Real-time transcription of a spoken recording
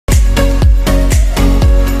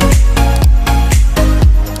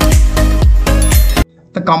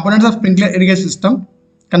The components of sprinkler irrigation system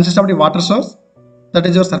consist of the water source, that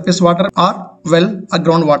is your surface water or well or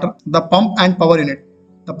groundwater, the pump and power unit.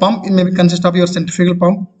 The pump may consist of your centrifugal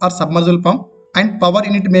pump or submersible pump, and power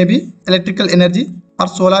unit may be electrical energy or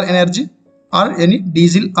solar energy or any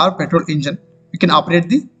diesel or petrol engine. You can operate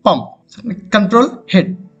the pump. So, control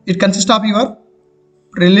head. It consists of your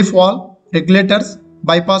relief valve, regulators,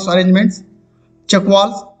 bypass arrangements, check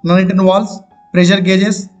valves, non-return valves, pressure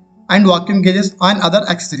gauges and vacuum gauges and other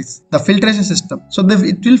accessories. The filtration system. So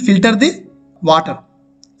it will filter the water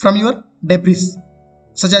from your debris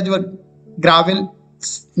such as your gravel,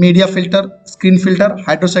 media filter, screen filter,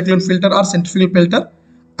 hydrocyclone filter or centrifugal filter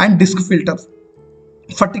and disc filter.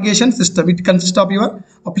 Fertigation system. It consists of your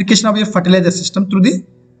application of your fertilizer system through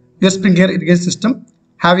your sprinkler irrigation system,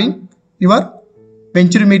 having your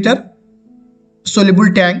venturimeter, soluble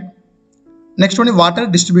tank. Next one is water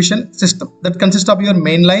distribution system, that consists of your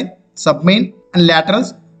main line, sub-main and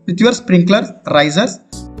laterals with your sprinklers, risers.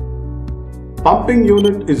 Pumping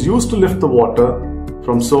unit is used to lift the water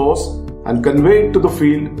from source and convey it to the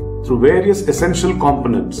field through various essential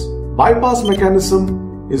components. Bypass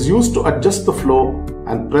mechanism is used to adjust the flow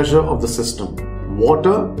and pressure of the system.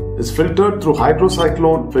 Water is filtered through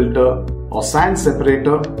hydrocyclone filter or sand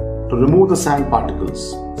separator to remove the sand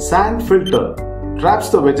particles. Sand filter traps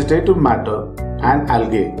the vegetative matter and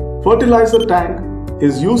algae. Fertilizer tank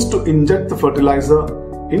is used to inject the fertilizer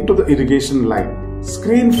into the irrigation line.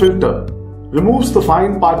 Screen filter removes the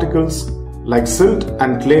fine particles like silt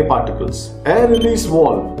and clay particles. Air release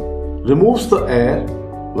valve removes the air,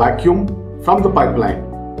 vacuum from the pipeline.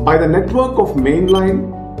 By the network of main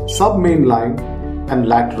line, sub-main line and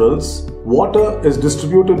laterals, water is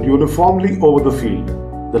distributed uniformly over the field.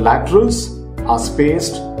 The laterals are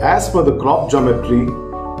spaced as per the crop geometry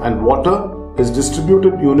and water is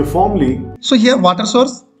distributed uniformly. So here water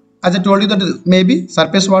source, as I told you, that may be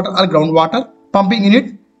surface water or groundwater. Pumping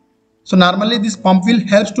unit. So normally this pump will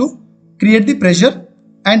help to create the pressure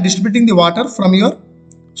and distributing the water from your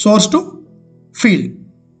source to field.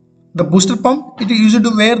 The booster pump, it is used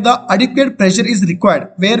to where the adequate pressure is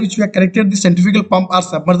required, where which we have connected the centrifugal pump or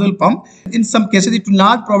submersible pump. In some cases it will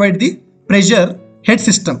not provide the pressure head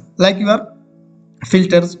system like your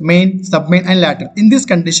filters, main, sub-main and lateral. In this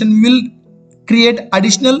condition we will create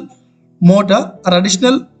additional motor or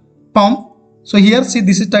additional pump. So here see,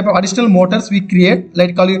 this is type of additional motors we create,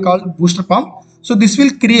 like called booster pump. So this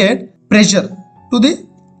will create pressure to the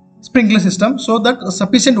sprinkler system so that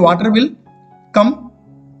sufficient water will come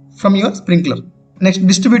from your sprinkler. Next,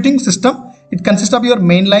 distributing system. It consists of your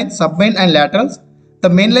main line, sub-main and laterals. The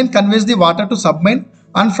main line conveys the water to sub-main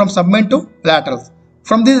and from sub-main to laterals.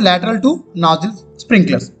 From the lateral to nozzles,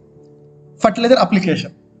 sprinklers. Fertilizer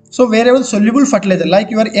application. So wherever soluble fertilizer like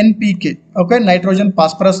your NPK, okay, nitrogen,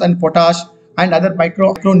 phosphorus and potash and other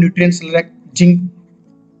micronutrients like zinc,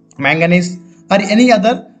 manganese or any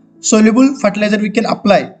other soluble fertilizer we can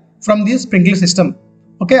apply from the sprinkler system,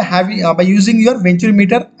 okay, by using your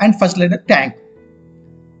venturimeter and fertilizer tank.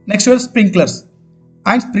 Next, your sprinklers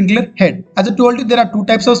and sprinkler head. As I told you, there are two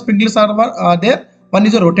types of sprinklers are there. One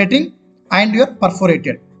is a rotating and your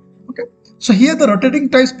perforated. Okay, so here the rotating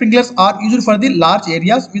type sprinklers are used for the large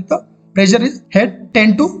areas with the pressure is head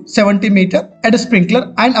 10 to 70 meter at a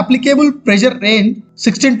sprinkler and applicable pressure range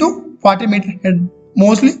 16 to 40 meter head,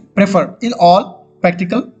 mostly preferred in all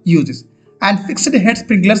practical uses. And fixed head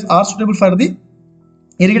sprinklers are suitable for the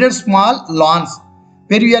irrigated small lawns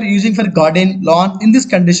where we are using for garden lawn. In this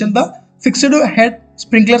condition, the fixed head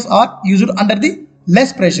sprinklers are used under the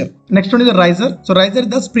less pressure. Next one is the riser. So riser,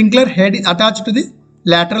 the sprinkler head is attached to the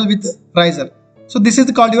lateral with riser. So this is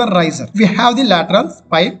called your riser. We have the lateral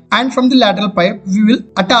pipe and from the lateral pipe we will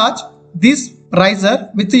attach this riser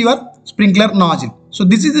with your sprinkler nozzle. So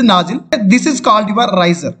this is the nozzle. This is called your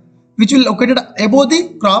riser, which will located above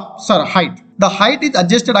the crop height. The height is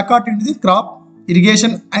adjusted according to the crop,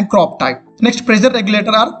 irrigation and crop type. Next, pressure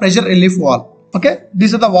regulator or pressure relief valve. Okay,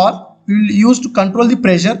 this is the valve we will use to control the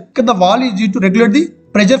pressure. The valve is used to regulate the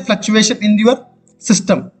pressure fluctuation in your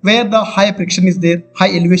system where the high friction is there, high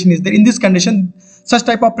elevation is there. In this condition, such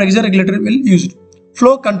type of pressure regulator will use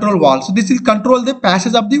flow control valve. So this will control the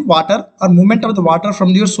passage of the water or movement of the water from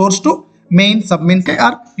your source to main, sub-main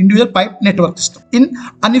or individual pipe network system. In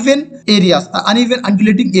uneven areas, uneven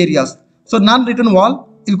undulating areas. So non-return valve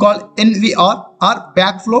is called NVR or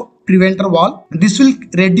backflow preventer valve. This will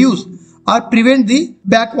reduce or prevent the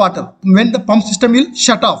backwater when the pump system will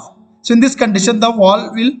shut off. So in this condition, the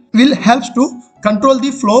valve will helps to control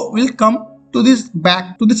the flow will come to this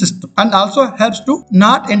back to the system and also helps to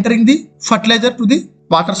not entering the fertilizer to the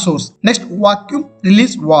water source. Next, vacuum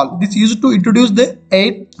release valve. This is used to introduce the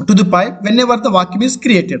air to the pipe whenever the vacuum is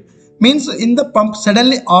created. Means in the pump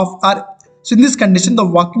suddenly off, or so in this condition the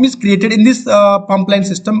vacuum is created in this pump line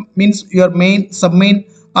system, means your main, submain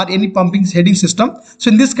or any pumping heading system. So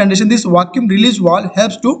in this condition, this vacuum release valve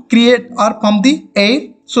helps to create or pump the air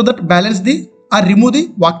so that balance the or remove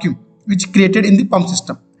the vacuum which created in the pump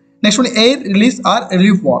system. Next one, air release or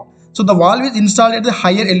relief valve. So the valve is installed at the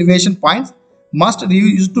higher elevation points, must be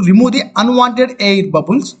used to remove the unwanted air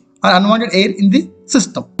bubbles or unwanted air in the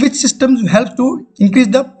system. Which systems help to increase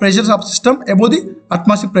the pressure of system above the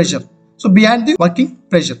atmospheric pressure, so beyond the working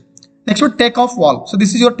pressure. Next one, takeoff valve. So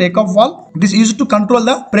this is your takeoff valve. This is used to control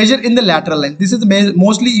the pressure in the lateral line. This is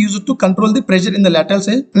mostly used to control the pressure in the lateral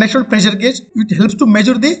side. Next one, pressure gauge. It helps to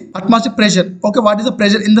measure the atmospheric pressure. Okay, what is the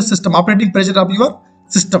pressure in the system, operating pressure of your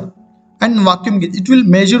system. And vacuum gauge, it will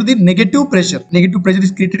measure the negative pressure. Negative pressure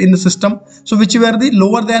is created in the system, so which were the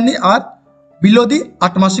lower than the or below the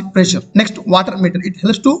atmospheric pressure. Next, water meter. It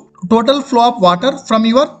helps to total flow of water from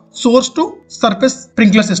your source to surface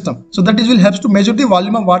sprinkler system. So that is will helps to measure the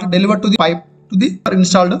volume of water delivered to the pipe to the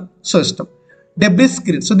installed system. Debris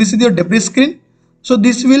screen. So this is your debris screen. So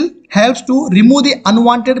this will helps to remove the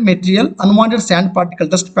unwanted material, unwanted sand particle,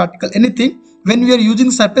 dust particle, anything when we are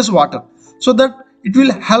using surface water, so that it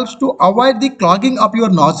will helps to avoid the clogging of your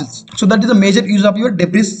nozzles. So that is a major use of your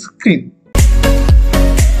debris screen.